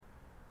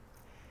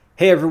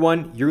Hey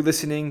everyone, you're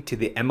listening to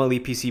the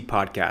MLEPC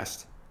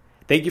podcast.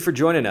 Thank you for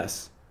joining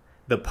us.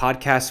 The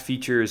podcast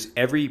features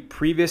every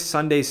previous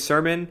Sunday's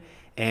sermon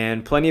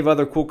and plenty of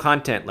other cool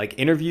content like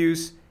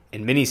interviews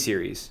and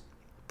mini-series.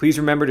 Please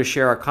remember to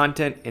share our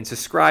content and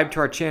subscribe to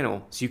our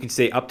channel so you can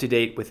stay up to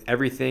date with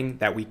everything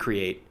that we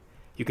create.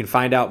 You can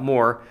find out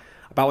more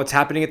about what's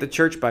happening at the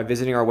church by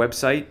visiting our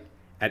website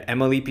at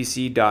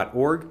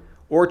mlepc.org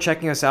or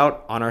checking us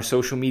out on our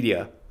social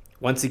media.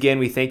 Once again,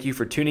 we thank you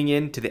for tuning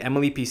in to the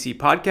MLEPC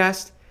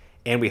podcast,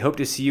 and we hope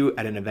to see you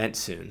at an event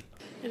soon.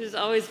 It is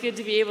always good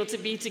to be able to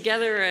be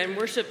together and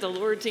worship the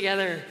Lord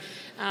together.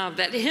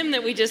 That hymn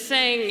that we just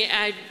sang,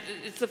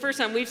 it's the first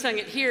time we've sung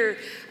it here,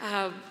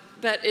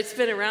 but it's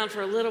been around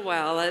for a little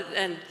while.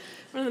 And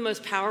one of the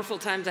most powerful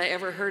times I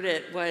ever heard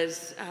it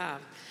was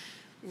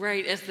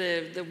right as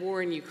the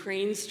war in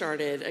Ukraine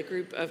started. A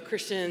group of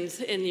Christians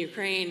in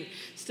Ukraine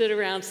stood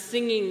around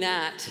singing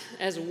that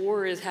as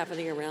war is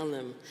happening around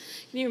them.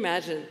 Can you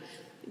imagine?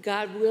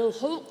 God will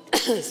hold,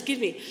 excuse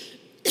me,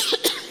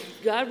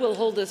 God will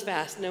hold us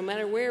fast no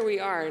matter where we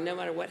are, no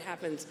matter what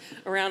happens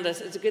around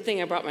us. It's a good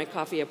thing I brought my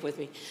coffee up with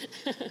me.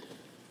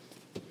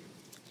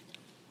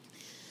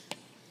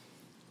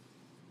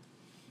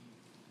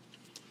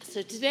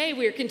 So today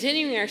we are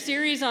continuing our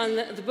series on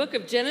the book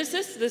of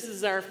Genesis. This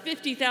is our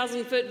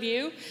 50,000-foot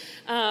view.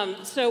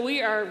 So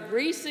we are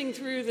racing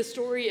through the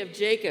story of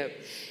Jacob.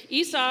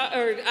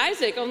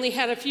 Isaac only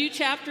had a few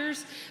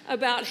chapters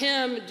about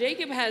him.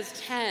 Jacob has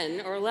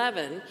 10 or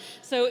 11.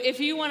 So if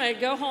you want to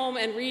go home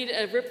and read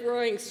a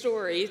rip-roaring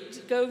story,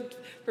 go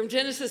from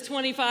Genesis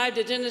 25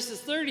 to Genesis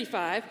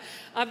 35.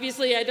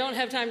 Obviously, I don't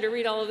have time to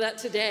read all of that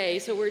today,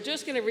 so we're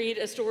just going to read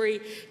a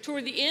story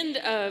toward the end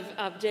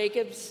of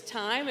Jacob's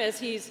time as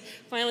he's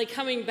finally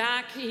coming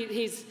back.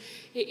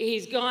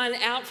 He's gone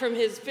out from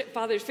his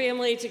father's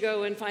family to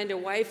go and find a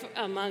wife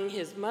among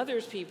his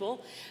mother's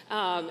people,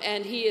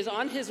 and he is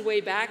on his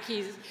way back.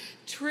 He's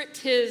tricked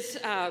his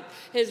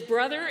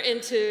brother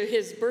into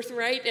his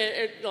birthright,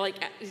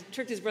 he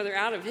tricked his brother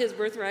out of his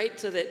birthright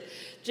so that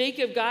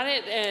Jacob got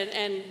it,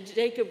 and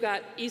Jacob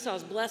got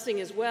Esau's blessing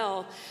as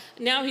well.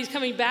 Now he's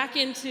coming back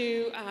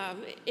into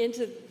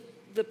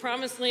the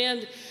promised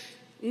land,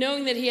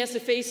 knowing that he has to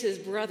face his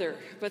brother.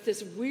 But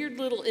this weird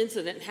little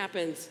incident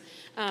happens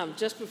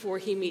just before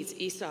he meets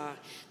Esau.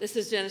 This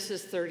is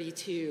Genesis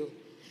 32.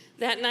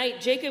 That night,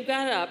 Jacob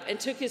got up and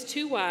took his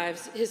 2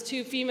 wives, his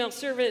 2 female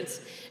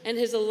servants, and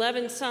his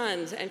 11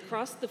 sons, and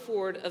crossed the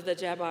ford of the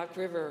Jabbok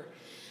River.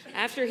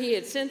 After he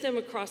had sent them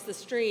across the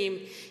stream,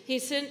 he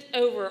sent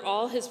over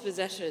all his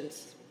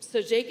possessions.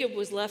 So Jacob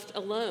was left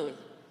alone,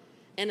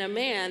 and a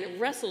man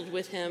wrestled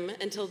with him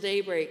until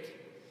daybreak.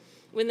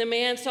 When the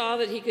man saw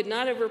that he could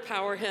not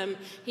overpower him,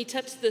 he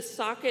touched the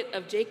socket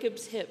of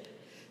Jacob's hip,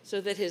 so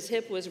that his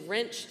hip was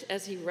wrenched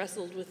as he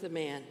wrestled with the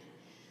man.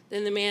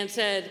 Then the man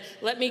said,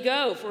 "Let me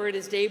go, for it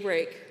is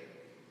daybreak."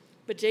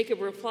 But Jacob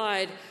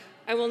replied,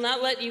 "I will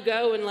not let you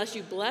go unless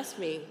you bless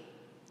me."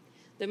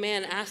 The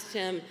man asked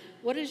him,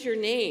 "What is your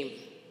name?"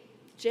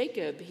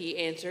 "Jacob," he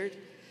answered.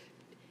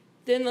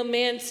 Then the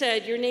man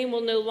said, "Your name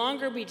will no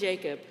longer be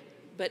Jacob,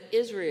 but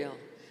Israel,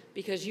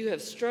 because you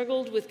have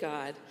struggled with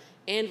God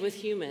and with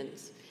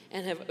humans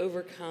and have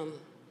overcome."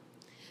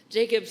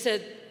 Jacob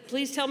said,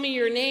 "Please tell me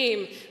your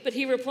name." But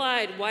he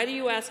replied, "Why do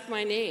you ask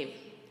my name?"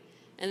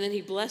 And then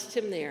he blessed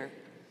him there.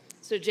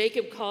 So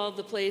Jacob called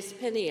the place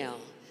Peniel,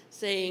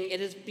 saying,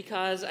 "It is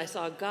because I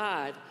saw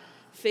God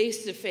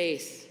face to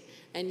face,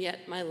 and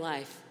yet my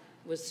life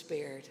was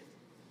spared."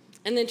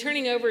 And then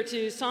turning over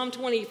to Psalm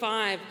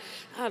 25,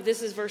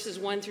 this is verses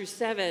 1 through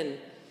 7.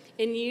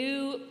 "In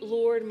you,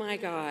 Lord my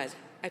God,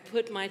 I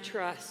put my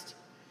trust.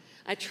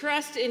 I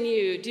trust in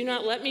you. Do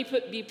not let me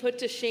be put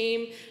to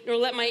shame, nor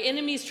let my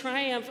enemies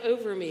triumph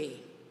over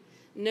me.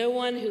 No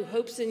one who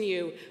hopes in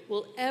you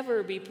will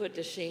ever be put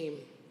to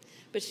shame,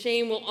 but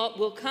shame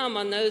will come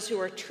on those who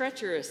are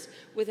treacherous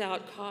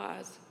without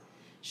cause.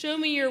 Show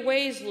me your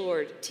ways,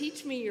 Lord.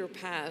 Teach me your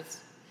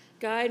paths.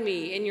 Guide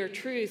me in your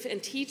truth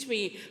and teach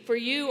me, for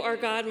you are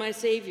God my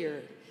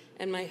Savior,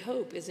 and my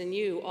hope is in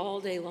you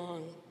all day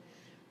long.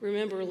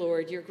 Remember,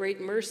 Lord, your great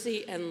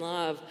mercy and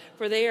love,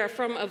 for they are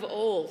from of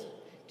old.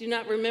 Do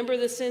not remember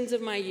the sins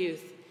of my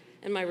youth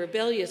and my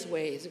rebellious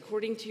ways.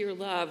 According to your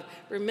love,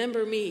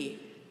 remember me,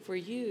 for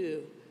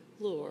you,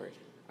 Lord,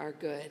 are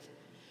good."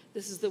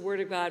 This is the word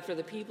of God for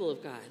the people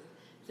of God.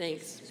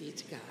 Thanks be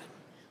to God.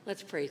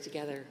 Let's pray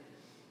together.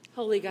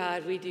 Holy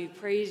God, we do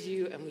praise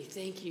you and we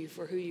thank you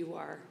for who you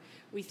are.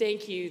 We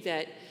thank you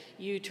that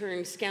you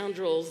turn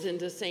scoundrels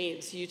into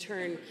saints. You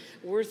turn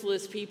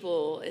worthless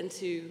people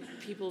into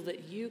people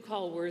that you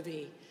call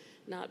worthy,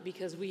 not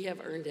because we have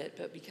earned it,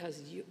 but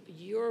because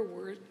your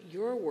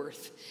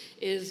worth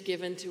is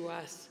given to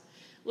us.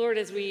 Lord,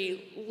 as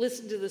we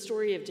listen to the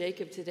story of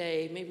Jacob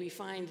today, may we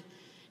find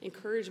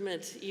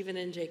encouragement even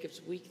in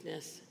Jacob's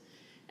weakness,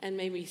 and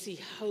may we see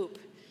hope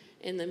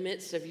in the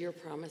midst of your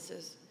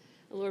promises.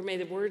 Lord, may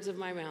the words of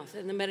my mouth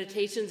and the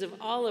meditations of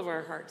all of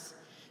our hearts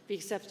be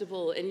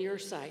acceptable in your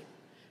sight,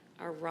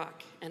 our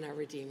rock and our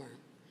redeemer.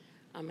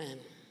 Amen.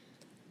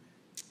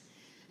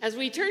 As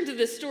we turn to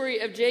the story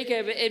of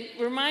Jacob, it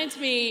reminds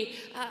me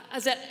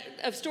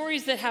of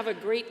stories that have a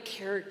great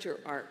character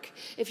arc.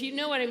 If you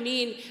know what I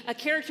mean, a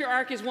character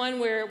arc is one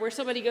where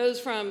somebody goes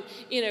from,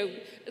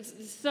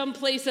 some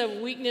place of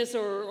weakness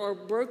or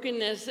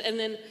brokenness, and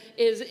then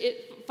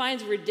it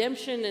finds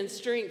redemption and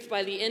strength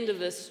by the end of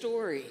the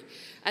story.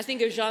 I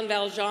think of Jean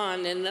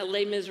Valjean in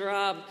Les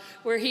Miserables,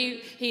 where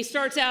he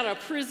starts out a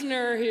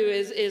prisoner who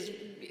is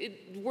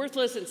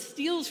worthless and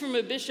steals from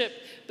a bishop,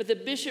 but the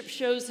bishop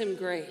shows him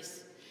grace.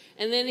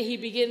 And then he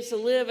begins to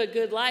live a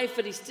good life,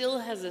 but he still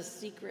has a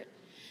secret.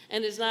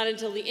 And it's not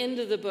until the end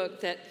of the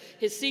book that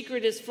his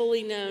secret is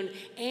fully known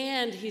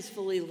and he's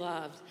fully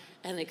loved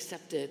and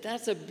accepted.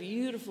 That's a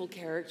beautiful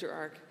character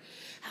arc.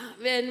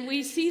 And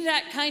we see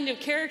that kind of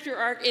character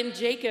arc in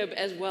Jacob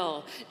as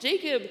well.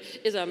 Jacob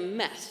is a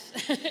mess.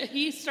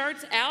 He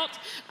starts out,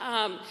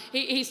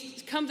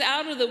 he comes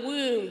out of the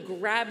womb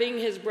grabbing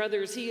his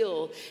brother's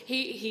heel.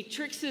 He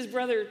tricks his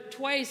brother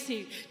twice.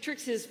 He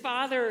tricks his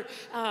father,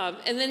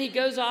 and then he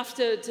goes off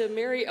to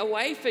marry a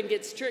wife and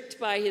gets tricked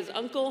by his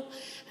uncle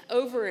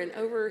over and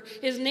over.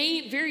 His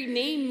very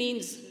name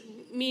means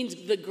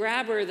the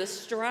grabber, the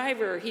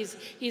striver. He's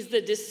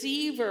the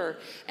deceiver.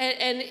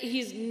 And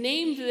he's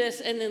named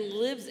this and then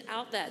lives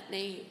out that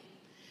name.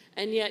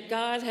 And yet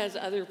God has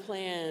other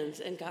plans,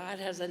 and God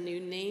has a new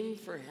name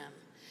for him.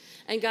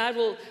 And God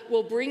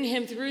will bring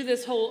him through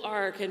this whole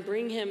arc and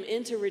bring him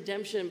into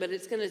redemption, but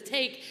it's going to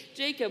take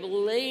Jacob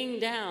laying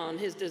down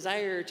his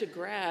desire to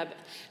grab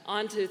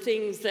onto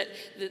things that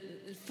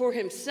for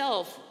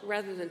himself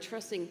rather than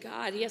trusting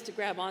God. He has to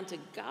grab onto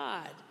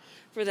God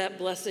for that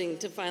blessing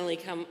to finally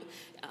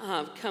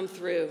come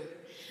through.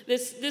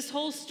 This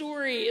whole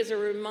story is a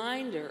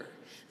reminder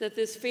that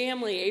this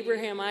family,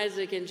 Abraham,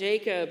 Isaac, and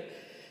Jacob,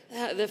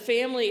 the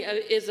family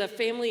is a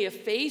family of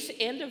faith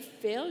and of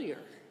failure.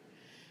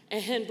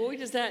 And boy,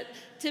 does that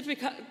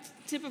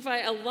typify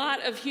a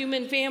lot of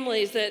human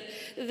families,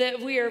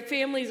 that we are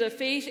families of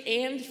faith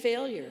and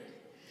failure.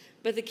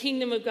 But the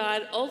kingdom of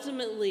God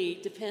ultimately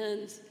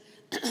depends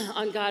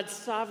on God's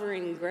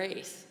sovereign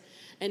grace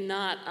and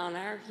not on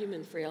our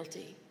human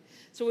frailty.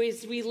 So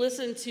as we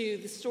listen to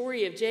the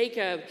story of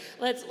Jacob,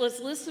 let's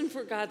listen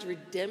for God's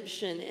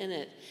redemption in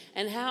it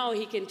and how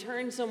he can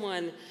turn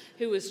someone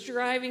who was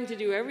striving to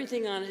do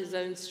everything on his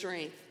own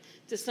strength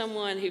to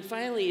someone who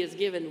finally is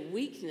given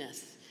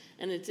weakness,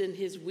 and it's in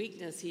his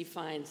weakness he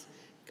finds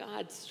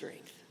God's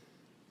strength.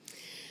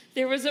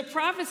 There was a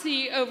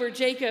prophecy over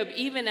Jacob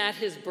even at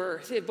his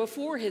birth,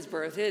 before his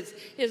birth.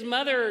 His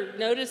mother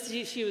noticed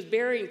she was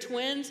bearing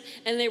twins,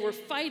 and they were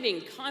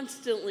fighting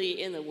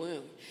constantly in the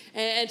womb.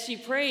 And she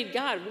prayed,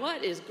 God,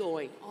 what is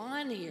going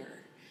on here?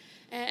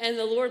 And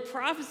the Lord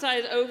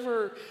prophesied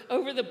over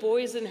the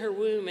boys in her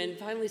womb and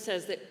finally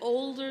says, the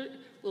older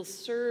will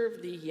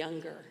serve the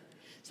younger.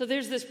 So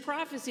there's this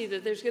prophecy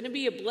that there's going to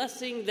be a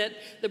blessing, that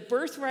the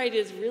birthright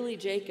is really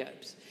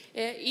Jacob's,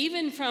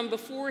 even from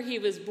before he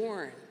was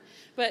born.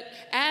 But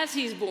as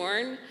he's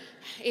born,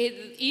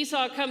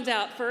 Esau comes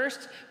out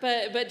first,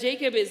 but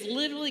Jacob is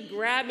literally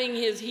grabbing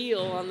his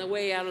heel on the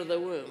way out of the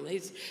womb.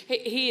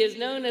 He is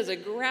known as a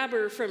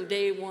grabber from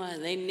day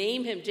one. They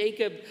name him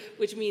Jacob,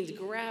 which means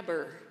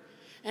grabber.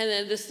 And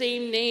then the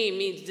same name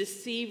means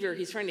deceiver.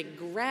 He's trying to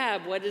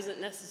grab what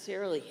isn't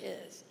necessarily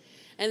his.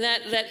 And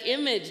that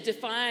image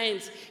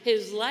defines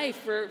his life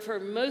for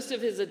most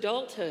of his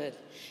adulthood.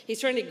 He's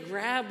trying to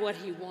grab what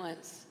he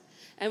wants.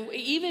 And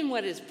even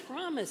what is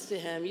promised to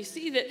him, you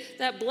see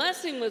that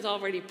blessing was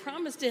already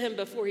promised to him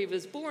before he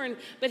was born,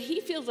 but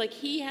he feels like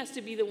he has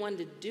to be the one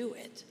to do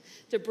it,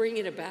 to bring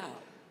it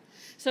about.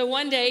 So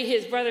one day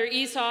his brother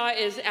Esau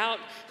is out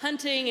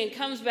hunting and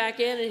comes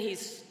back in, and he's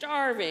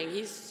starving.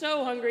 He's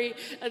so hungry,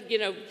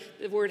 the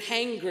word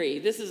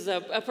hangry. This is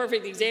a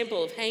perfect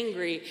example of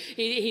hangry.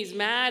 He's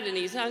mad and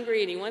he's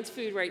hungry and he wants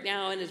food right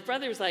now. And his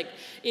brother's like,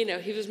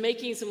 he was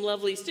making some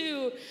lovely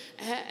stew,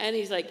 and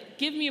he's like,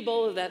 give me a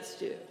bowl of that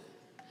stew.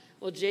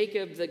 Well,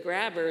 Jacob, the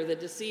grabber, the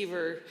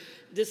deceiver,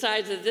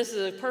 decides that this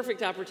is a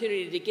perfect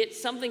opportunity to get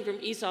something from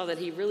Esau that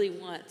he really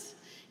wants.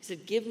 He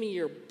said, give me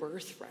your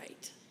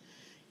birthright.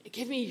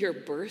 Give me your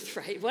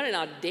birthright. What an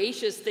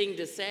audacious thing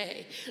to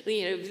say.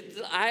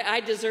 I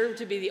deserve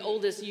to be the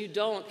oldest, you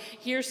don't.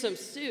 Here's some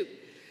soup.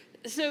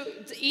 So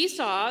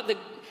Esau,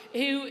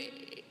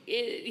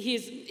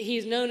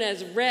 he's known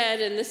as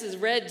Red, and this is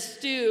Red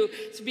Stew.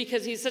 It's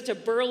because he's such a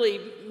burly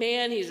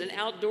man. He's an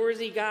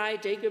outdoorsy guy.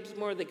 Jacob's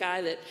more the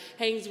guy that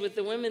hangs with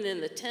the women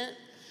in the tent.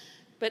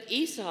 But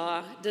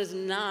Esau does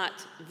not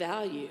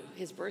value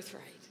his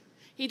birthright.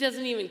 He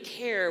doesn't even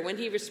care. When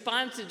he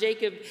responds to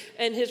Jacob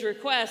and his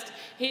request,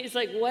 he's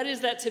like, what is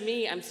that to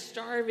me? I'm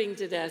starving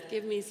to death.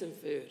 Give me some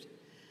food.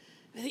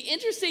 The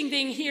interesting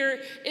thing here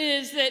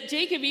is that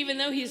Jacob, even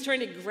though he's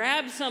trying to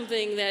grab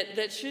something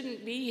that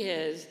shouldn't be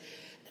his,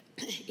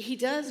 he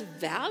does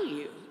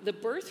value the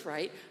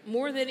birthright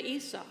more than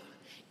Esau.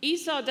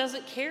 Esau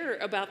doesn't care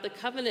about the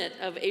covenant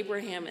of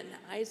Abraham and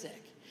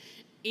Isaac.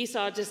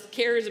 Esau just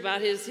cares about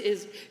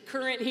his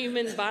current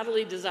human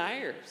bodily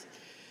desires.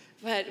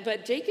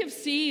 But Jacob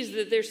sees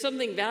that there's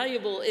something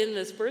valuable in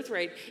this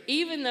birthright,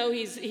 even though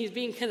he's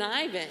being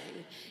conniving,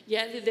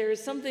 yet there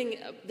is something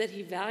that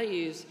he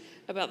values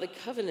about the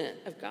covenant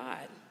of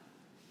God.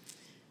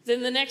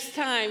 Then the next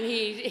time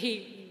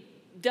he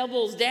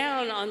doubles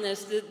down on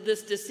this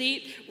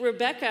deceit.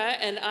 Rebekah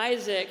and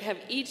Isaac have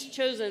each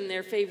chosen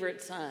their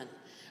favorite son.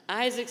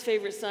 Isaac's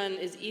favorite son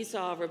is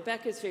Esau.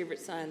 Rebekah's favorite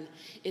son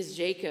is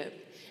Jacob.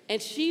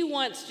 And she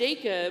wants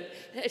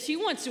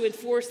to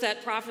enforce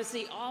that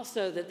prophecy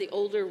also, that the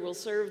older will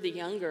serve the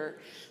younger.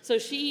 So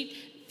she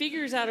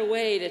figures out a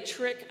way to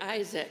trick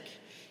Isaac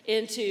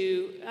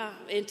into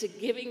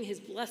giving his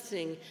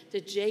blessing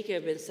to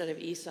Jacob instead of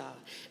Esau.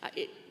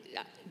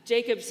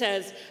 Jacob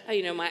says,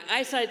 my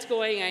eyesight's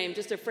going. I am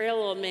just a frail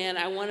old man.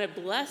 I want to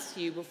bless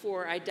you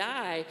before I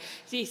die.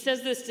 So he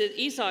says this to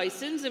Esau. He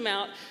sends him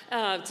out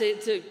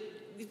to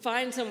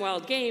find some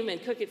wild game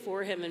and cook it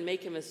for him and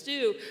make him a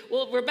stew.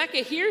 Well, Rebekah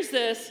hears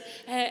this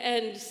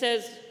and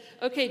says,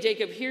 okay,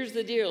 Jacob, here's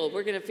the deal.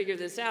 We're going to figure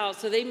this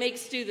out. So they make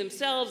stew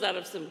themselves out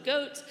of some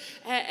goats,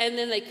 and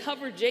then they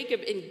cover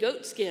Jacob in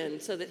goat skin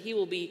so that he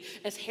will be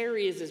as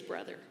hairy as his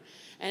brother.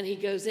 And he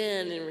goes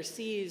in and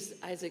receives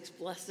Isaac's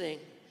blessing.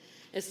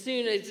 As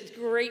soon as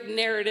great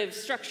narrative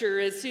structure,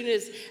 as soon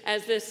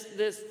as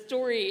this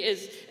story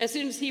is, as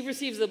soon as he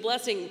receives the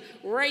blessing,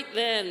 right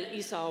then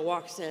Esau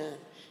walks in.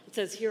 It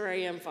says, here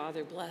I am,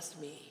 Father, bless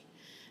me.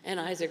 And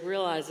Isaac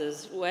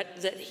realizes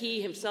that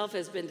he himself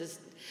has been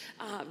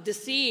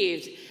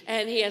deceived,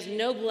 and he has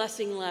no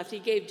blessing left. He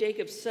gave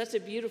Jacob such a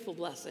beautiful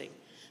blessing.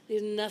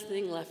 There's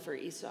nothing left for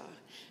Esau.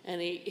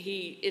 And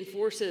he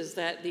enforces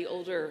that the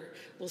older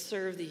will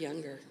serve the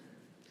younger.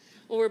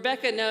 Well,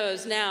 Rebekah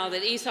knows now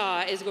that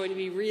Esau is going to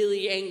be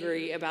really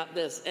angry about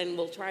this and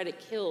will try to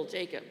kill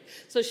Jacob.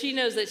 So she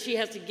knows that she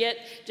has to get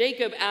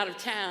Jacob out of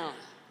town.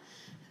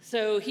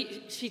 So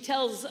she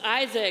tells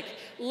Isaac,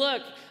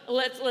 look,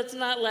 let's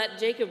not let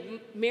Jacob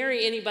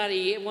marry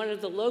anybody, one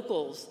of the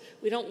locals.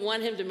 We don't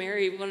want him to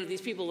marry one of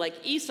these people like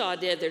Esau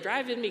did. They're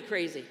driving me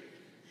crazy.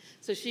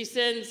 So she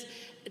sends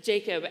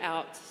Jacob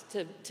out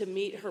to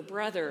meet her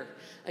brother.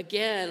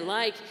 Again,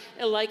 like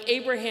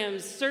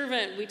Abraham's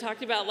servant we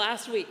talked about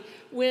last week,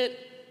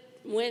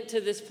 went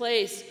to this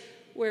place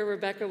where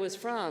Rebekah was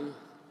from.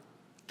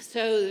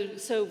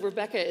 So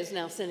Rebekah is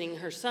now sending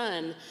her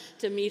son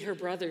to meet her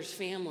brother's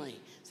family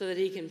so that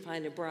he can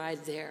find a bride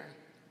there.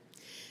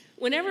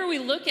 Whenever we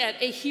look at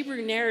a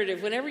Hebrew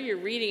narrative, whenever you're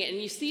reading it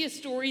and you see a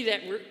story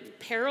that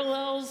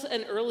parallels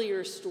an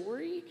earlier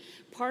story,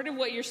 part of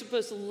what you're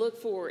supposed to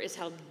look for is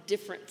how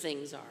different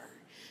things are.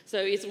 So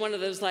it's one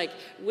of those like,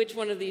 which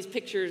one of these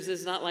pictures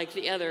is not like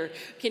the other?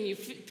 Can you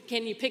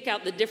pick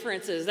out the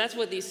differences? That's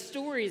what these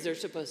stories are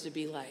supposed to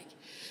be like.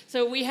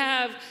 So we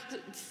have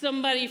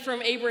somebody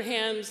from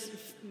Abraham's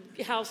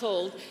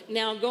household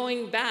now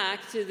going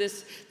back to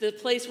the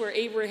place where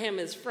Abraham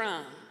is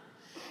from.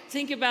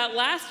 Think about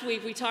last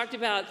week, we talked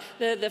about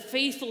the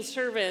faithful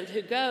servant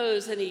who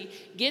goes and he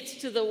gets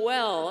to the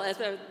well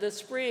at the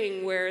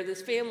spring where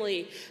this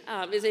family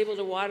is able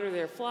to water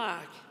their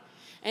flock.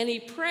 And he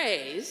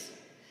prays,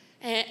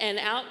 and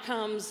out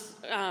comes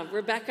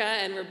Rebekah.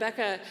 And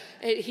Rebekah,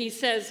 he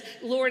says,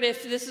 Lord,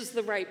 if this is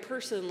the right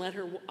person, let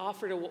her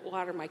offer to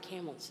water my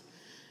camels.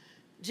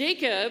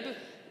 Jacob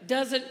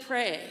doesn't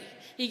pray.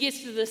 He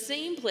gets to the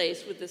same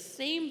place with the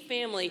same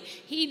family.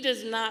 He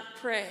does not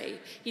pray.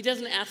 He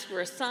doesn't ask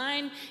for a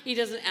sign. He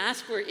doesn't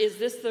ask for, is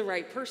this the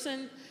right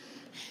person?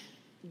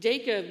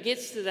 Jacob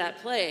gets to that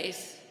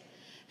place.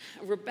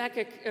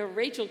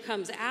 Rachel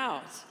comes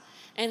out,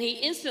 and he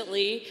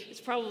instantly,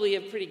 it's probably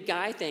a pretty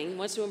guy thing,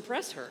 wants to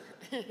impress her.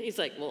 He's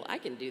like, well, I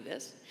can do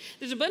this.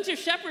 There's a bunch of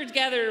shepherds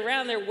gathered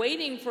around. They're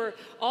waiting for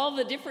all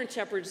the different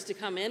shepherds to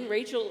come in.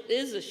 Rachel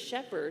is a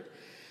shepherd.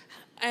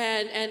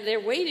 And they're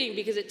waiting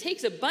because it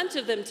takes a bunch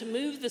of them to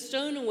move the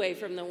stone away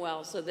from the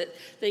well so that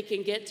they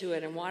can get to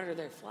it and water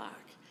their flock.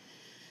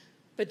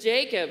 But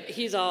Jacob,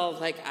 he's all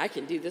like, I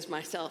can do this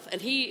myself.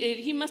 And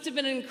he must have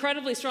been an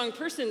incredibly strong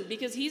person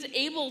because he's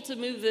able to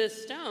move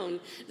this stone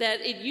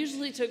that it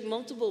usually took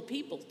multiple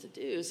people to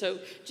do. So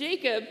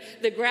Jacob,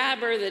 the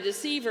grabber, the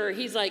deceiver,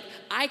 he's like,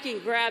 I can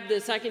grab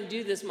this, I can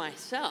do this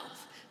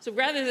myself. So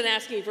rather than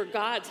asking for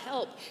God's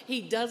help,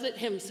 he does it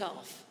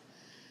himself.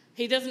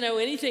 He doesn't know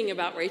anything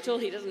about Rachel.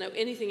 He doesn't know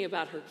anything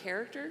about her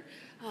character,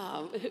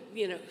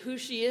 who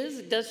she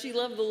is. Does she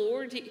love the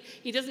Lord?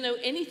 He doesn't know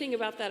anything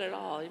about that at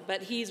all,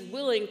 but he's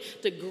willing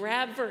to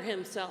grab for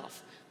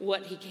himself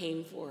what he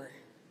came for.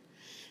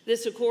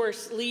 This, of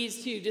course,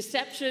 leads to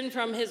deception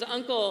from his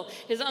uncle.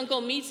 His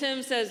uncle meets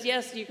him, says,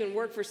 yes, you can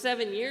work for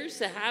 7 years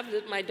to have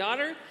my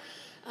daughter.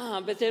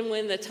 But then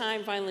when the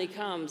time finally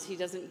comes, he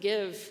doesn't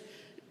give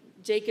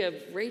Jacob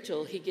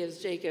Rachel. He gives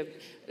Jacob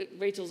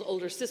Rachel's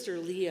older sister,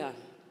 Leah.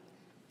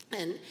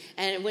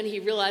 And when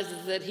he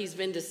realizes that he's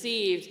been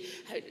deceived,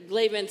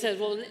 Laban says,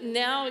 well,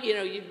 now,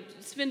 you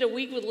spend a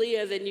week with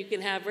Leah, then you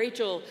can have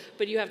Rachel,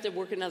 but you have to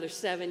work another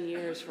 7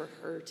 years for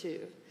her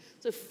too.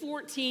 So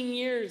 14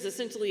 years,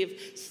 essentially, of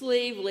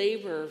slave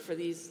labor for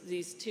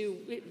these two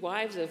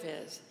wives of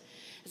his.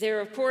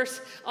 There, of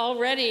course,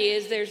 already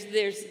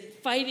there's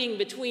fighting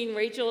between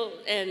Rachel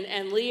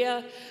and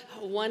Leah.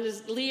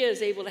 Leah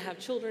is able to have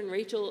children.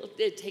 Rachel,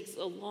 it takes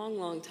a long,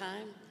 long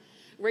time.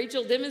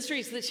 Rachel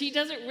demonstrates that she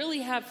doesn't really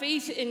have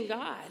faith in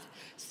God.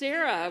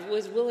 Sarah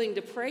was willing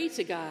to pray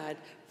to God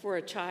for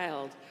a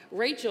child.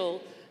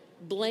 Rachel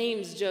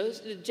blames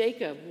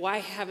Jacob. Why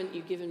haven't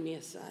you given me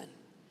a son?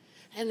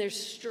 And there's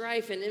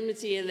strife and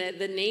enmity in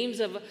the names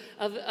of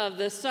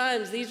the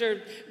sons. These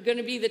are going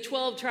to be the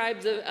 12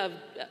 tribes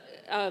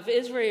of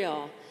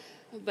Israel.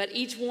 But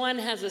each one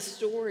has a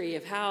story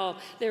of how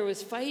there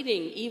was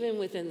fighting even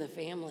within the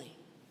family.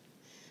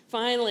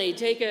 Finally,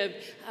 Jacob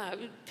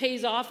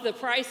pays off the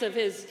price of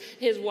his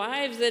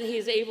wives, and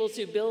he's able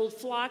to build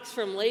flocks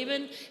from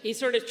Laban. He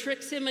sort of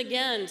tricks him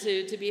again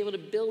to be able to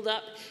build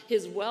up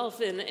his wealth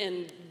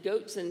in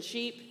goats and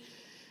sheep,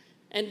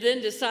 and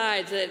then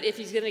decides that if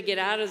he's going to get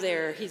out of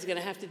there, he's going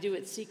to have to do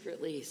it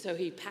secretly. So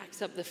he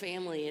packs up the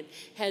family and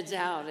heads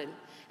out,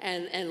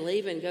 and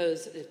Laban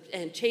goes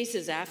and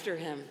chases after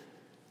him.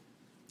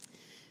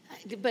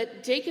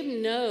 But Jacob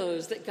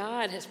knows that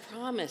God has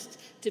promised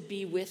to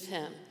be with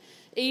him.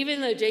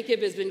 Even though Jacob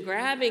has been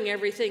grabbing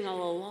everything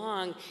all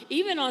along,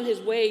 even on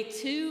his way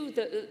to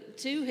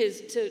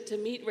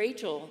meet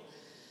Rachel,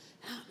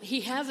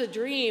 he has a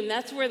dream.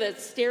 That's where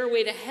that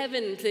stairway to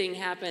heaven thing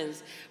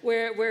happens,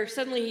 where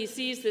suddenly he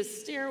sees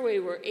this stairway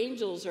where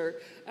angels are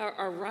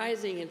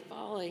rising and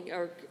falling,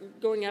 or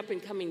going up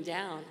and coming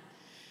down.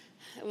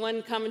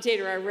 One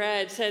commentator I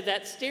read said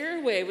that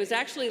stairway was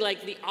actually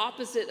like the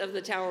opposite of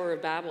the Tower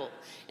of Babel.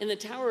 In the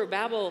Tower of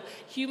Babel,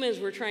 humans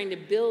were trying to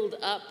build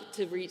up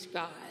to reach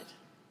God.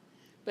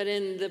 But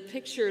in the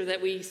picture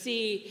that we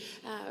see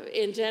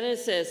in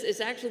Genesis, it's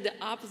actually the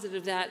opposite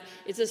of that.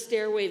 It's a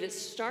stairway that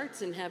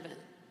starts in heaven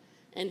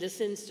and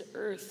descends to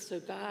earth so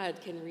God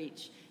can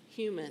reach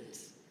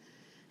humans.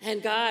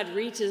 And God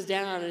reaches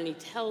down and he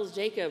tells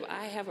Jacob,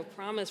 I have a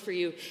promise for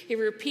you. He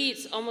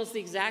repeats almost the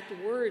exact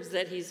words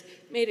that he's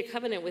made a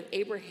covenant with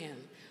Abraham.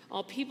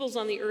 All peoples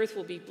on the earth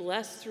will be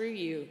blessed through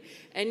you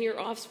and your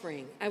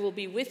offspring. I will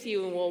be with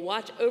you and will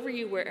watch over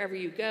you wherever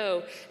you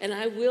go, and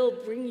I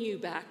will bring you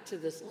back to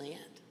this land.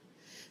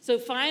 So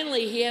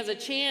finally, he has a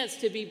chance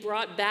to be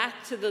brought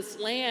back to this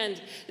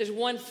land. There's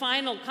one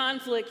final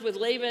conflict with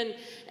Laban.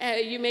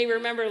 You may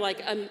remember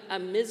like a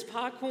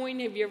Mizpah coin.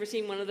 Have you ever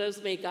seen one of those?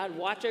 May God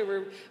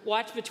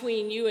watch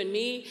between you and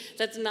me.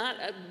 That's not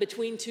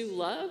between two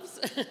loves.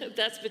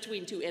 That's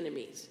between two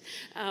enemies.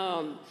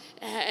 And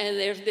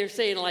they're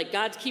saying like,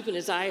 God's keeping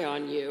his eye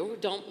on you.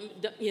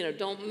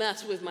 Don't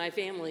mess with my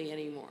family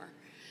anymore.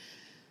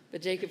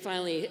 But Jacob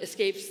finally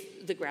escapes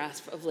the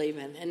grasp of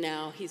Laban, and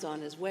now he's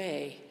on his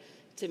way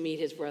to meet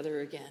his brother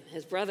again.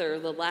 His brother,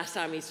 the last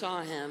time he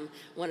saw him,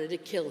 wanted to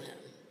kill him.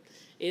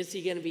 Is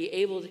he going to be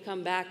able to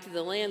come back to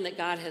the land that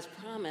God has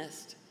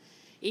promised?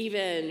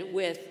 Even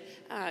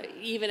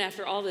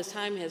after all this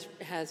time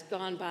has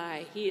gone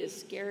by, he is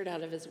scared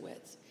out of his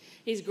wits.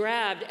 He's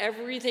grabbed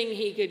everything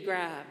he could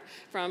grab,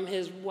 from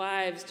his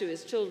wives to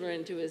his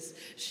children to his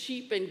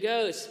sheep and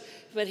goats.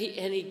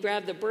 He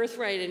grabbed the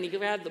birthright and he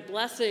grabbed the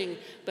blessing,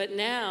 but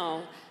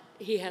now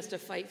he has to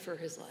fight for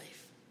his life.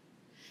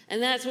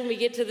 And that's when we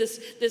get to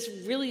this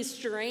really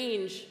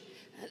strange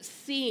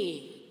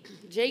scene.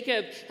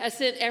 Jacob has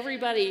sent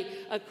everybody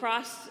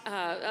across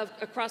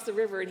the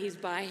river, and he's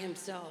by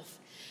himself.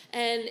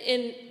 And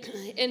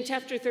in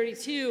chapter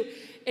 32,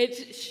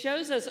 it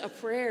shows us a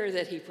prayer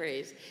that he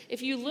prays.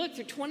 If you look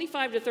through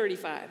 25 to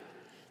 35,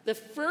 the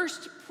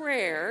first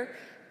prayer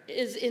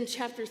is in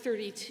chapter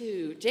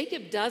 32.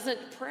 Jacob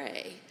doesn't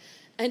pray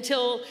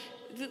until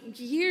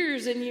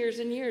years and years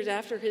and years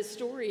after his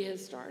story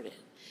has started.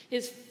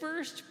 His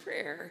first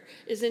prayer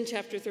is in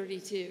chapter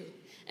 32.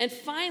 And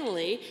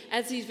finally,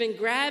 as he's been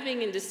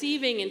grabbing and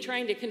deceiving and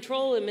trying to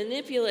control and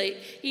manipulate,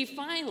 he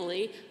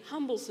finally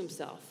humbles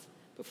himself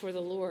before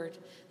the Lord.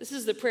 This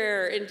is the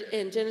prayer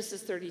in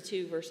Genesis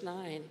 32, verse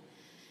 9.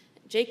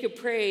 Jacob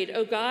prayed,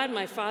 O God,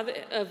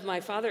 of my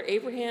father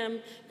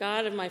Abraham,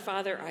 God of my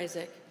father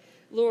Isaac,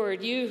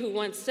 Lord, you who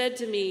once said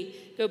to me,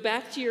 go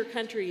back to your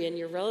country and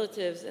your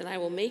relatives, and I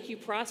will make you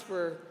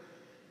prosper.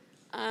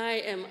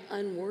 I am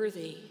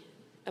unworthy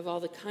of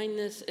all the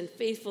kindness and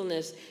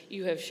faithfulness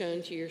you have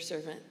shown to your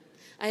servant.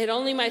 I had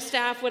only my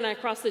staff when I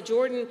crossed the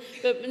Jordan,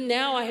 but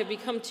now I have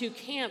become two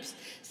camps.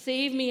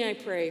 Save me, I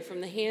pray, from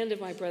the hand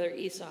of my brother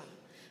Esau,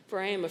 for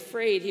I am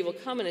afraid he will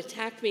come and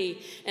attack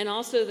me, and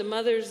also the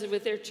mothers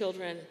with their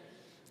children.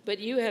 But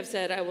you have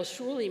said, I will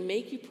surely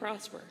make you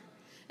prosper,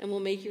 and will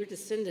make your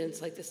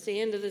descendants like the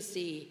sand of the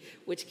sea,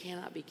 which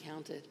cannot be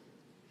counted.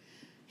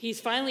 He's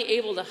finally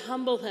able to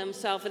humble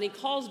himself, and he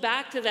calls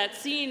back to that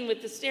scene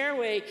with the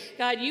stairway.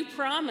 God, you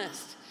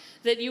promised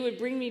that you would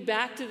bring me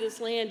back to this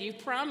land. You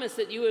promised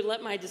that you would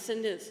let my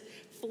descendants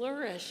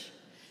flourish.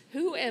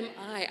 Who am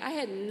I? I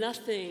had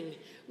nothing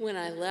when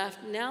I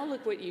left. Now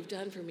look what you've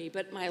done for me,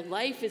 but my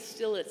life is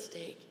still at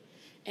stake,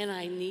 and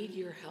I need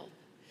your help.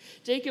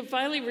 Jacob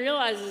finally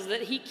realizes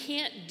that he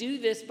can't do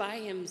this by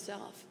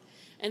himself,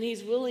 and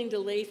he's willing to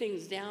lay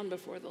things down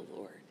before the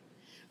Lord.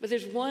 But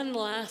there's one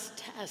last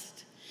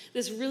test.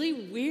 This really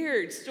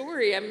weird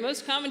story. I mean,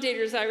 most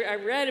commentators I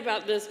read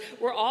about this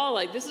were all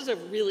like, this is a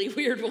really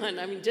weird one.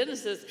 I mean,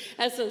 Genesis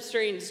has some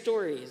strange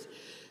stories,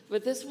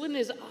 but this one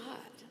is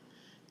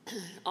odd.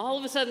 All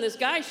of a sudden, this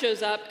guy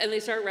shows up and they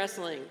start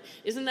wrestling.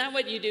 Isn't that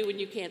what you do when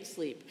you can't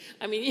sleep?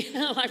 I mean,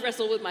 I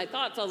wrestle with my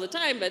thoughts all the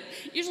time, but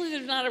usually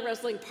there's not a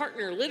wrestling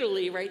partner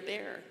literally right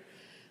there.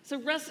 So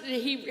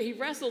he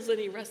wrestles and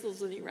he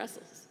wrestles and he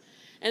wrestles.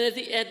 And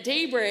at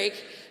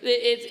daybreak,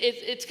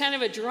 it's kind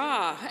of a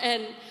draw,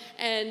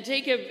 and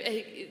Jacob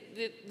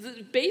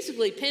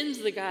basically pins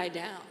the guy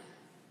down.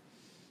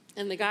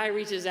 And the guy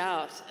reaches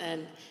out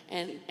and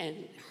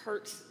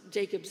hurts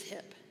Jacob's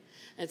hip.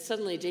 And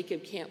suddenly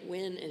Jacob can't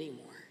win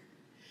anymore.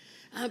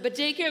 But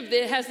Jacob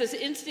has this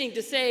instinct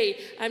to say,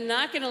 I'm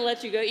not going to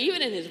let you go.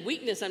 Even in his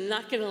weakness, I'm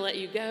not going to let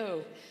you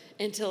go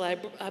until I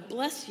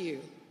bless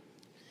you.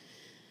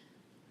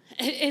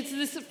 It's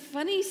this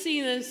funny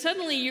scene, and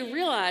suddenly you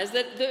realize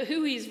that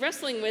who he's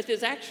wrestling with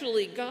is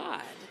actually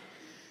God.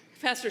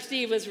 Pastor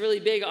Steve was really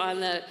big on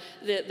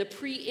the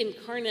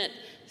pre-incarnate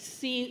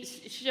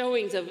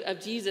showings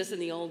of Jesus in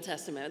the Old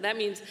Testament. That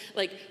means,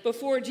 like,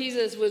 before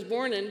Jesus was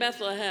born in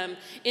Bethlehem,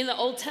 in the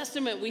Old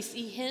Testament, we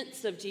see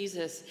hints of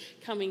Jesus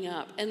coming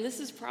up. And this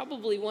is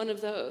probably one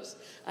of those,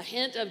 a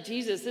hint of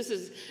Jesus.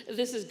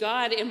 This is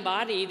God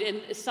embodied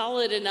and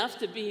solid enough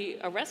to be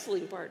a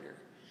wrestling partner.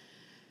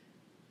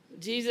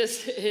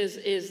 Jesus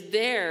is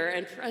there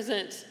and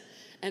present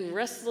and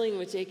wrestling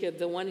with Jacob,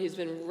 the one who's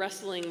been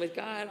wrestling with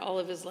God all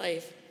of his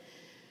life.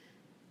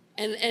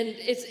 And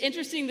it's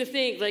interesting to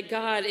think that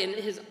God, in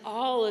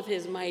all of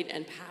his might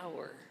and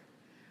power,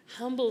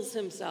 humbles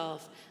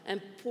himself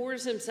and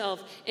pours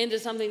himself into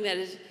something that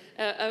is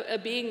a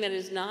being that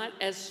is not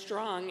as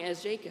strong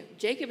as Jacob.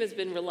 Jacob has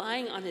been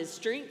relying on his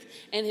strength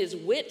and his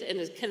wit and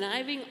his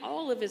conniving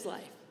all of his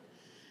life.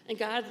 And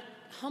God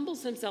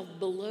humbles himself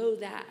below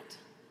that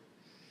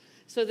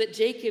so that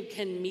Jacob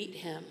can meet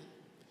him,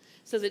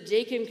 so that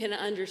Jacob can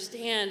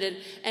understand.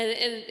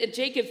 And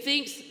Jacob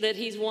thinks that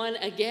he's won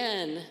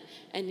again,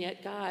 and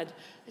yet God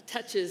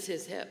touches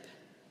his hip.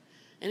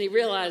 And he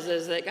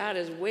realizes that God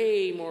is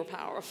way more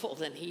powerful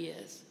than he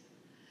is.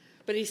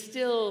 But he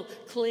still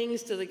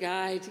clings to the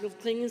guy, still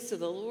clings to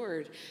the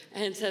Lord,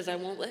 and says, I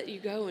won't let you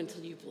go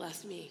until you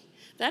bless me.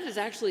 That is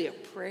actually a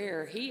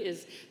prayer. He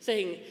is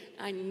saying,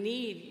 I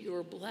need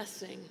your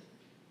blessing.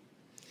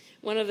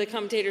 One of the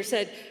commentators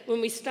said,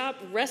 when we stop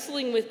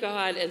wrestling with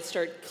God and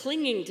start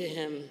clinging to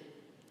him,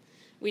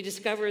 we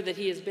discover that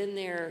he has been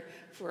there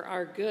for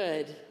our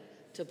good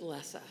to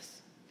bless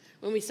us.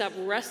 When we stop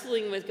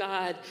wrestling with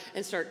God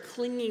and start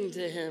clinging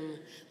to him,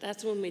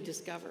 that's when we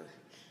discover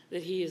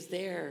that he is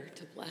there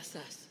to bless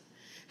us.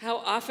 How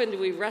often do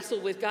we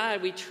wrestle with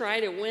God? We try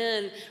to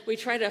win. We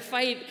try to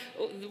fight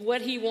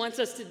what he wants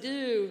us to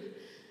do.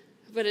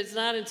 But it's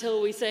not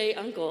until we say,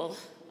 Uncle,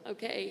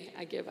 okay,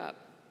 I give up.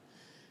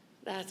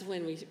 That's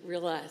when we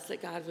realize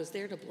that God was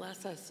there to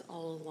bless us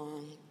all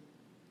along.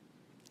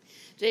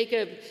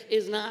 Jacob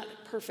is not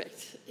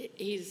perfect.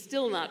 He's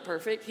still not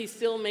perfect. He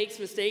still makes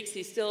mistakes.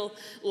 He still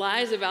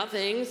lies about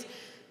things.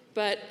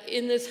 But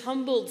in this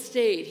humbled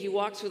state, he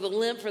walks with a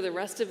limp for the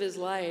rest of his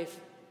life.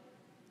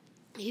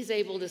 He's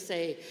able to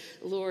say,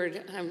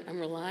 Lord, I'm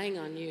relying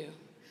on you.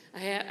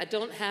 I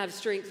don't have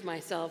strength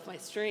myself. My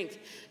strength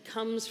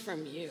comes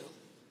from you.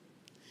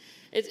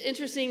 It's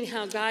interesting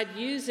how God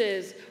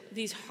uses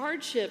these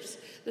hardships,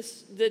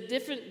 the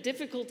different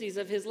difficulties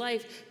of his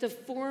life to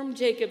form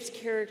Jacob's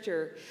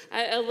character.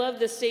 I love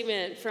this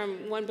statement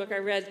from one book I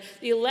read.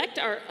 The elect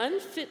are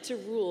unfit to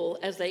rule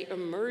as they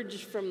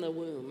emerge from the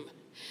womb.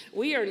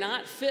 We are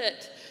not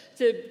fit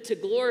to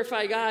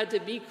glorify God, to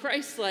be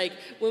Christ-like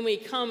when we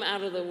come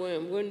out of the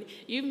womb. When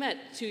you've met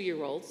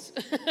 2-year-olds,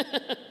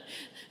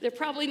 they're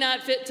probably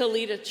not fit to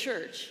lead a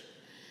church.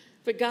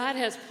 But God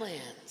has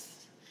plans.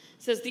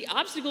 It says the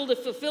obstacle to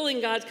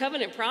fulfilling God's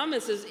covenant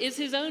promises is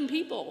his own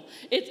people.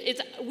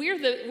 We're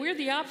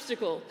the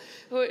obstacle.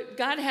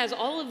 God has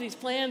all of these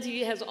plans. He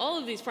has all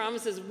of these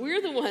promises.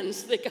 We're the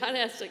ones that God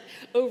has to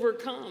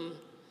overcome.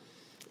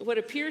 What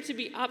appear to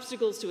be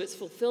obstacles to its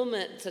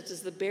fulfillment, such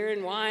as the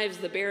barren wives,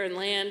 the barren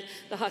land,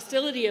 the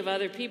hostility of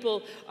other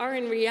people, are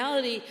in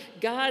reality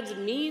God's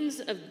means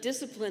of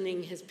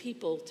disciplining his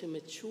people to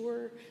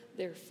mature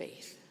their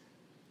faith.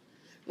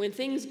 When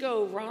things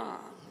go wrong,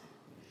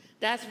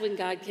 that's when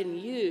God can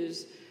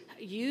use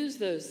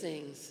those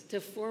things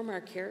to form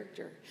our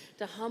character,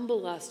 to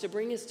humble us, to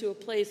bring us to a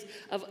place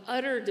of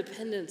utter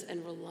dependence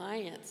and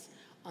reliance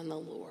on the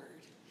Lord.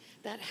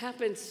 That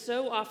happens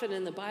so often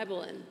in the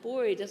Bible, and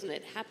boy, doesn't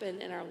it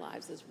happen in our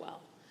lives as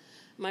well.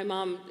 My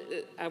mom,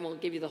 I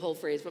won't give you the whole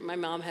phrase, but my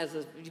mom has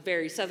a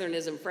very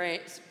Southernism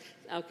phrase.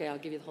 Okay, I'll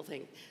give you the whole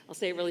thing. I'll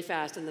say it really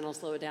fast, and then I'll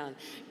slow it down.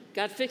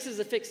 God fixes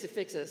a fix to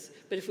fix us,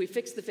 but if we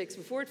fix the fix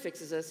before it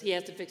fixes us, he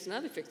has to fix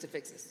another fix to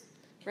fix us.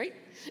 Right?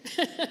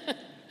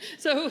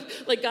 So,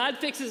 God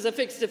fixes a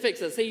fix to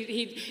fix us.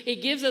 He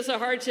gives us a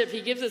hardship. He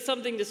gives us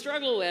something to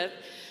struggle with.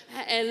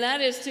 And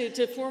that is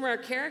to form our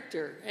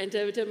character and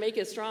to make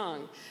us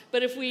strong.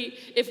 But if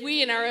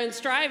we in our own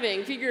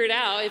striving figure it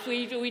out, if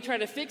we try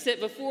to fix it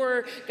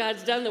before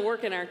God's done the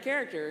work in our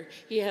character,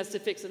 he has to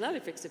fix another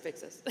fix to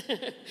fix us.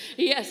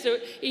 he has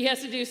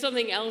to do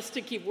something else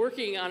to keep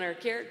working on our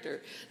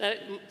character.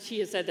 She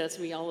has said that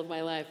to me all of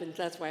my life, and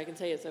that's why I can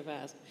say it so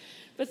fast.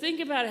 But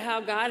think about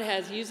how God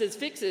has used his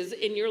fixes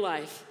in your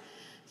life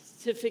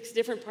to fix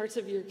different parts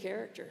of your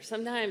character.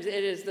 Sometimes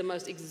it is the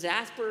most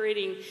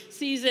exasperating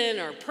season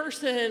or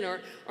person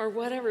or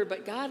whatever,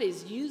 but God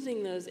is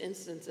using those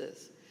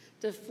instances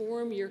to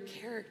form your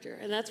character.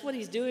 And that's what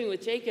he's doing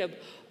with Jacob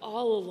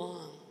all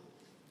along.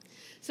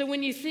 So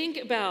when you think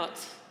about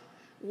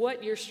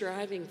what you're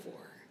striving for,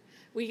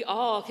 we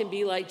all can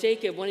be like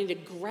Jacob, wanting to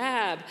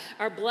grab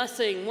our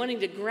blessing, wanting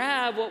to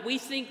grab what we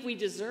think we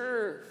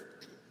deserve.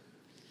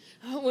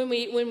 When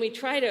we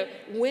try to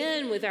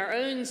win with our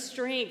own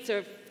strength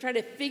or try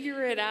to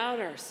figure it out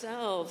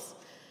ourselves,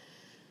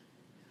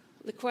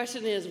 the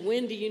question is,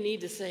 when do you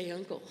need to say,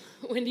 Uncle?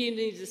 When do you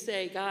need to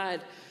say,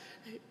 God,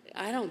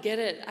 I don't get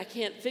it. I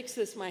can't fix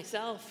this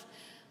myself.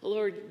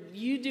 Lord,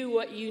 you do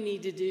what you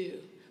need to do,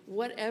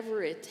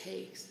 whatever it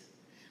takes.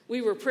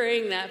 We were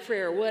praying that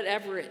prayer,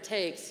 whatever it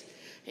takes.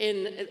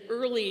 In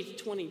early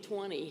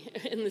 2020,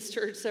 in this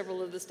church,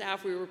 several of the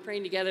staff, we were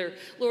praying together,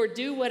 Lord,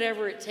 do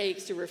whatever it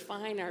takes to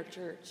refine our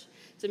church,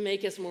 to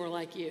make us more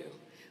like you.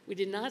 We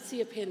did not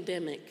see a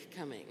pandemic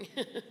coming.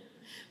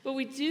 But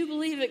we do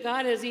believe that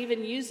God has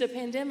even used a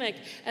pandemic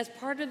as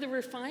part of the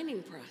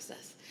refining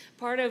process,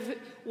 part of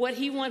what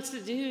he wants to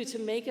do to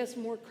make us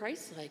more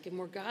Christ-like and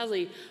more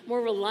godly,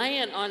 more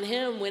reliant on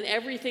him when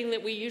everything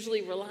that we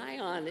usually rely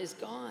on is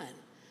gone.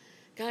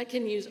 God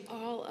can use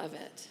all of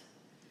it.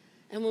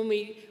 And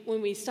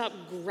when we stop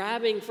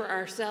grabbing for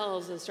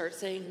ourselves and start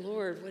saying,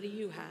 Lord, what do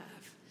you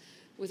have?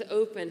 With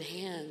open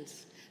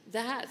hands,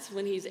 that's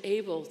when he's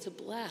able to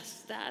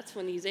bless. That's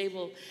when he's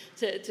able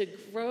to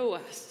grow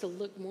us to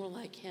look more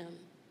like him.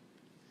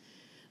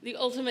 The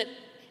ultimate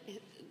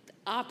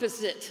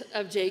opposite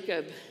of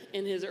Jacob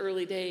in his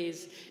early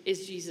days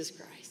is Jesus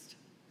Christ.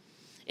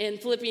 In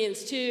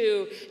Philippians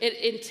 2,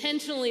 it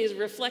intentionally is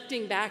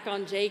reflecting back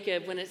on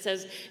Jacob when it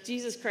says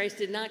Jesus Christ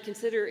did not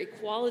consider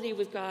equality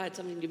with God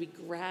something to be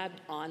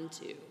grabbed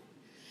onto.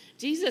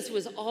 Jesus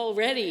was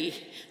already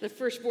the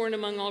firstborn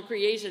among all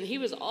creation. He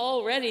was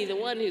already the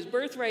one whose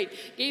birthright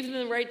gave him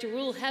the right to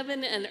rule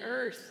heaven and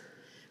earth.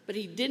 But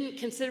he didn't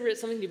consider it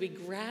something to be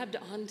grabbed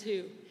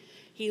onto.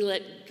 He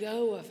let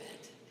go of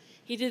it.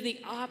 He did the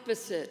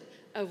opposite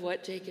of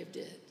what Jacob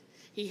did.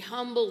 He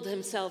humbled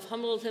himself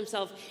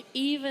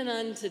even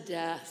unto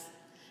death,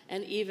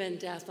 and even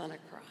death on a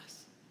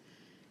cross.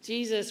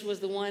 Jesus was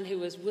the one who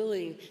was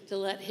willing to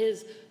let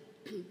his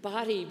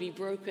body be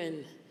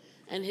broken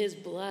and his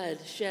blood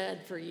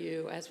shed for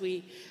you as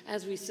we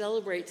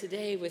celebrate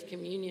today with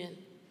communion.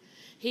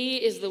 He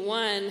is the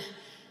one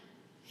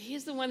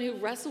who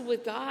wrestled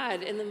with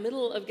God in the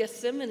middle of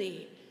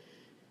Gethsemane.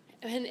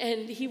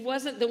 And he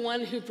wasn't the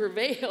one who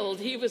prevailed.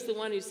 He was the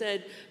one who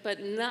said,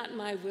 but not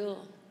my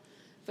will,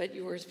 but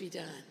yours be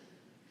done.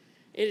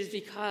 It is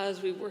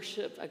because we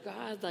worship a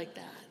God like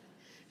that,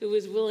 who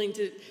is willing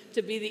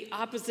to be the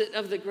opposite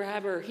of the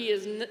grabber. He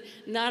is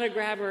not a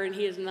grabber, and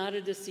he is not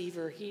a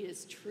deceiver. He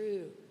is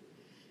true,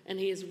 and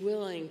he is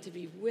willing to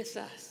be with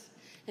us,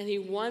 and he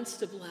wants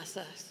to bless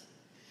us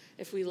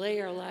if we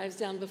lay our lives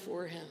down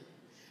before him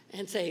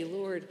and say,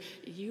 Lord,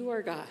 you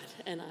are God,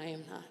 and I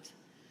am not.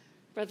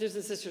 Brothers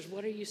and sisters,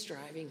 what are you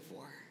striving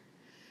for?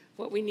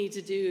 What we need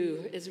to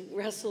do is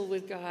wrestle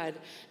with God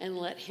and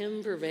let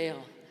him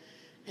prevail.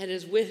 And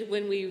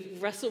when we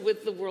wrestle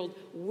with the world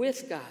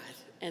with God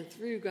and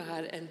through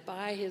God and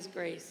by his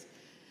grace,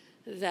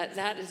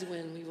 that is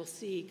when we will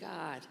see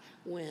God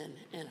win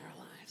in our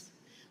lives.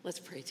 Let's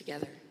pray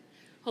together.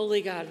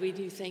 Holy God, we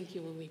do thank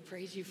you and we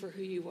praise you for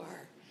who you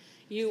are.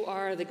 You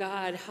are the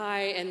God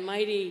high and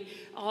mighty,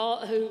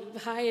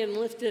 high and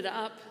lifted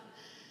up.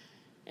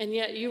 And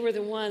yet you were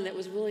the one that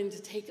was willing to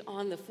take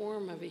on the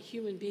form of a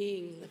human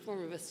being, the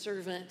form of a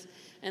servant,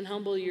 and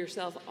humble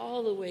yourself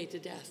all the way to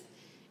death,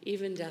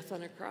 even death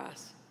on a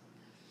cross.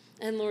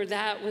 And Lord,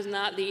 that was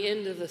not the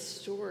end of the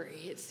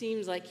story. It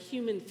seems like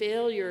human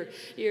failure,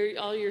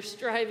 all your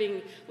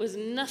striving was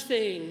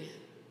nothing.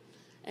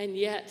 And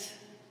yet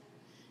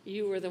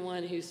you were the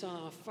one who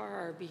saw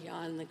far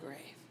beyond the grave.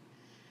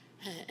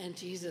 And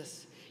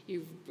Jesus,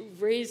 you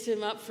raised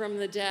him up from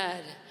the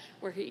dead,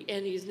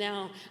 and he's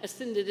now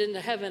ascended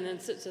into heaven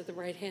and sits at the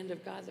right hand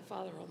of God, the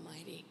Father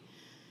Almighty.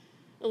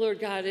 Lord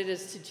God, it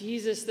is to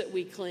Jesus that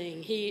we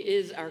cling. He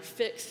is our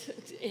fix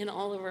in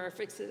all of our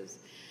fixes.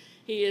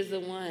 He is the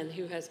one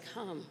who has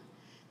come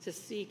to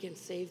seek and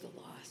save the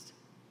lost.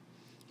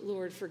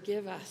 Lord,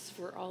 forgive us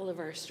for all of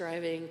our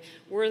striving.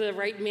 We're not the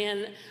right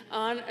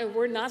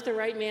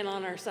man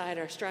on our side.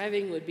 Our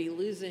striving would be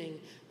losing,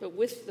 but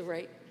with the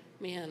right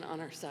man on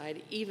our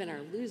side, even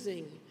our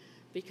losing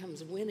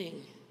becomes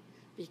winning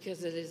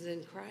because it is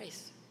in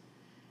Christ.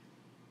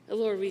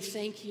 Lord, we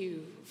thank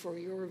you for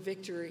your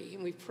victory,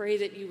 and we pray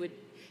that you would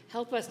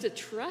help us to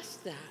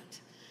trust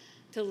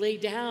to lay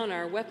down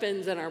our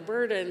weapons and our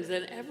burdens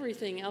and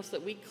everything else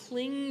that we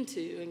cling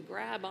to and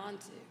grab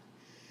onto,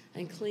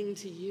 and cling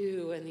to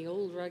you and the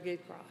old rugged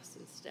cross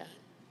instead.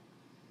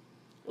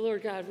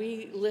 Lord God,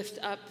 we lift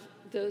up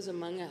those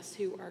among us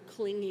who are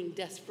clinging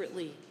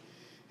desperately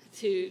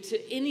to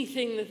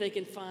anything that they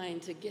can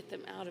find to get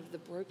them out of the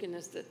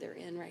brokenness that they're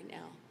in right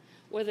now,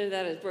 whether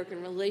that is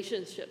broken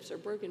relationships or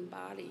broken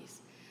bodies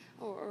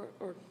or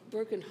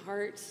broken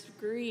hearts,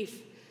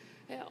 grief,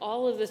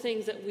 all of the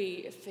things that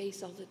we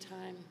face all the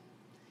time.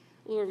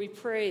 Lord, we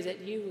pray that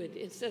you would,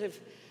 instead of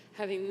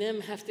having them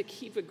have to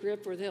keep a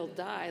grip or they'll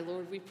die,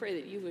 Lord, we pray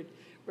that you would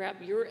wrap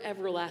your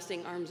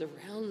everlasting arms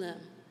around them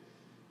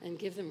and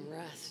give them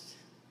rest.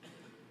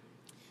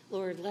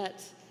 Lord,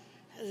 let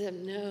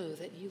them know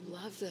that you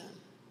love them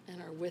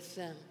and are with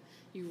them.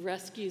 You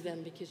rescue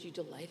them because you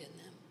delight in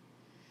them.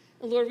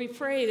 And Lord, we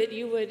pray that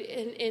you would,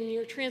 in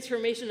your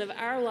transformation of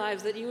our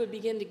lives, that you would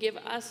begin to give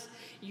us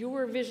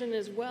your vision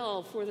as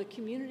well for the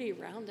community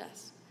around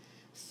us.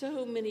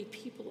 So many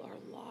people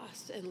are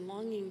lost and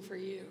longing for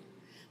you.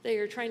 They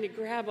are trying to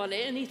grab on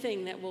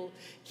anything that will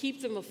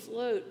keep them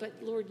afloat, but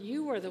Lord,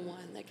 you are the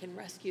one that can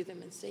rescue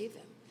them and save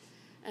them.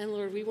 And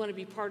Lord, we want to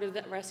be part of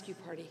that rescue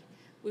party.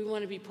 We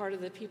want to be part of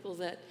the people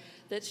that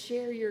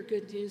share your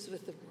good news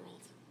with the world.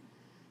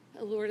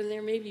 Lord, and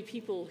there may be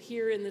people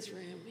here in this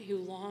room who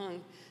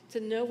long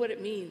to know what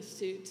it means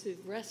to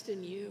rest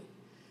in you,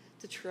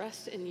 to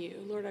trust in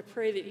you. Lord, I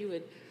pray that you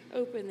would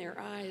open their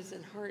eyes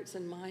and hearts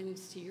and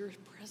minds to your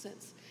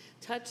presence.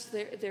 Touch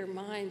their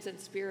minds and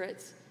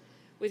spirits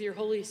with your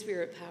Holy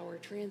Spirit power.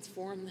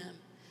 Transform them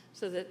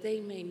so that they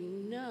may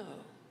know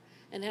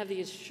and have the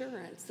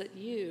assurance that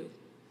you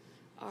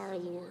are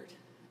Lord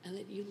and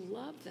that you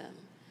love them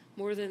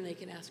more than they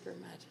can ask or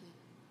imagine.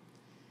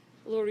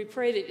 Lord, we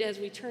pray that as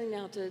we turn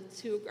now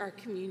to our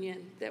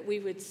communion, that we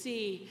would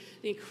see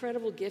the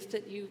incredible gift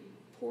that you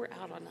pour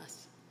out on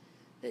us,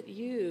 that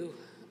you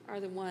are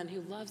the one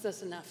who loves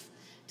us enough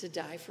to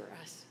die for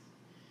us.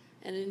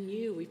 And in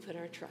you we put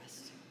our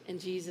trust. In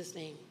Jesus'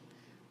 name,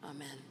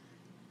 amen.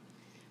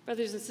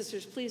 Brothers and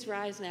sisters, please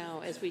rise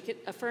now as we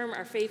affirm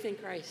our faith in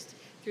Christ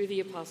through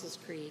the Apostles'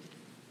 Creed.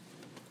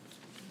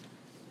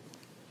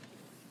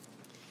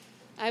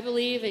 I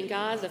believe in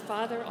God the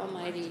Father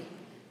Almighty,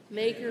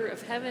 maker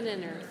of heaven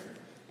and earth,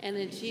 and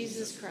in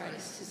Jesus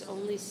Christ, his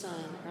only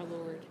Son, our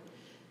Lord,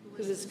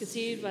 who was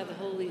conceived by the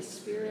Holy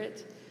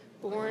Spirit,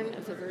 born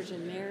of the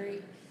Virgin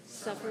Mary,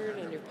 suffered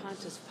under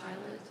Pontius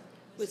Pilate,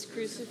 was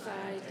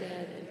crucified,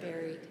 dead, and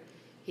buried.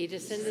 He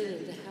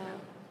descended into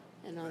hell,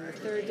 and on the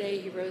third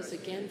day he rose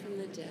again from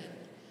the dead.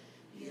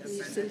 He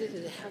ascended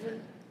into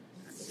heaven,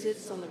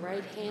 sits on the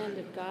right hand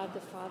of God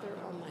the Father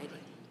Almighty.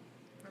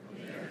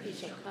 He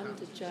shall come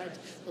to judge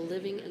the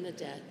living and the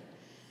dead.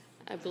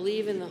 I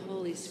believe in the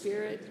Holy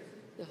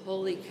Spirit, the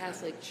Holy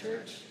Catholic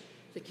Church,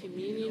 the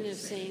communion of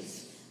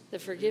saints, the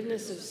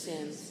forgiveness of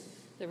sins,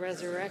 the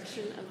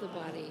resurrection of the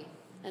body,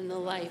 and the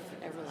life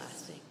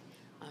everlasting.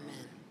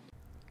 Amen.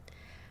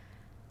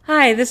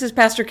 Hi, this is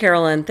Pastor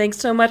Carolyn. Thanks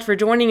so much for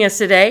joining us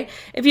today.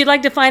 If you'd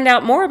like to find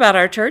out more about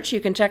our church, you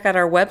can check out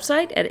our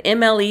website at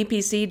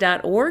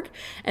mlepc.org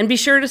and be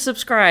sure to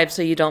subscribe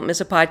so you don't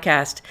miss a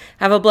podcast.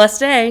 Have a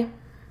blessed day.